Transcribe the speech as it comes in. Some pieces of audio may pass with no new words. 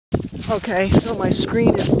Okay, so my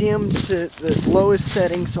screen is dimmed to the lowest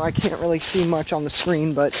setting, so I can't really see much on the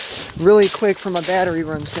screen, but really quick before my battery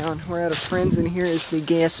runs down, we're at a friend's, and here is the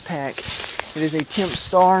gas pack. It is a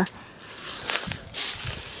Tempstar.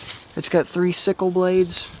 It's got 3 sickle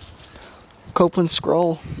blades, Copeland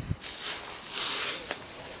Scroll,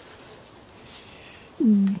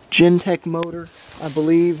 Gentech motor, I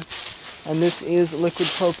believe, and this is liquid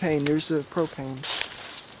propane. There's the propane.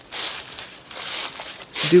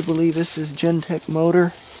 I do believe this is Gentech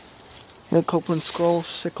motor. The Copeland Scroll,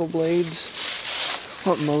 sickle blades.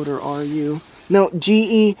 What motor are you? No,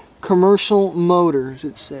 GE Commercial Motors,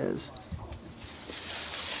 it says.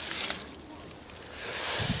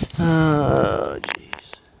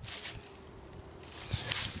 Jeez.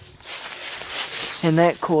 And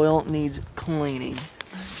that coil needs cleaning.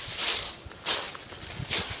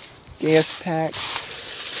 Gas pack.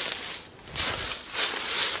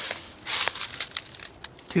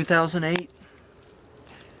 2008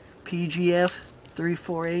 PGF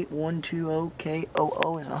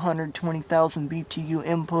 348120K00 is 120,000 BTU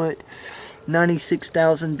input,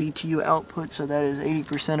 96,000 BTU output, so that is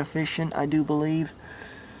 80% efficient, I do believe.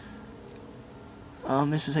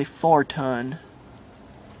 This is a 4-ton.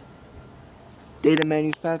 Data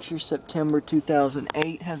manufacturer September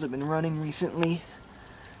 2008. Hasn't been running recently.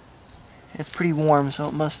 It's pretty warm, so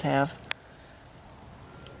it must have.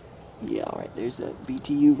 Yeah, alright, there's the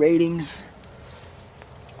BTU ratings.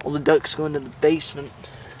 All the ducts go into the basement.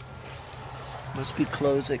 Must be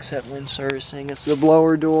closed except when servicing. It's the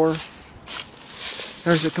blower door.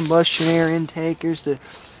 There's the combustion air intake. Here's the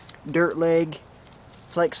dirt leg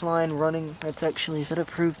flex line running. That's actually, is that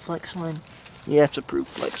approved flex line? Yeah, it's approved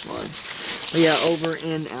flex line. But yeah, over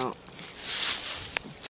and out.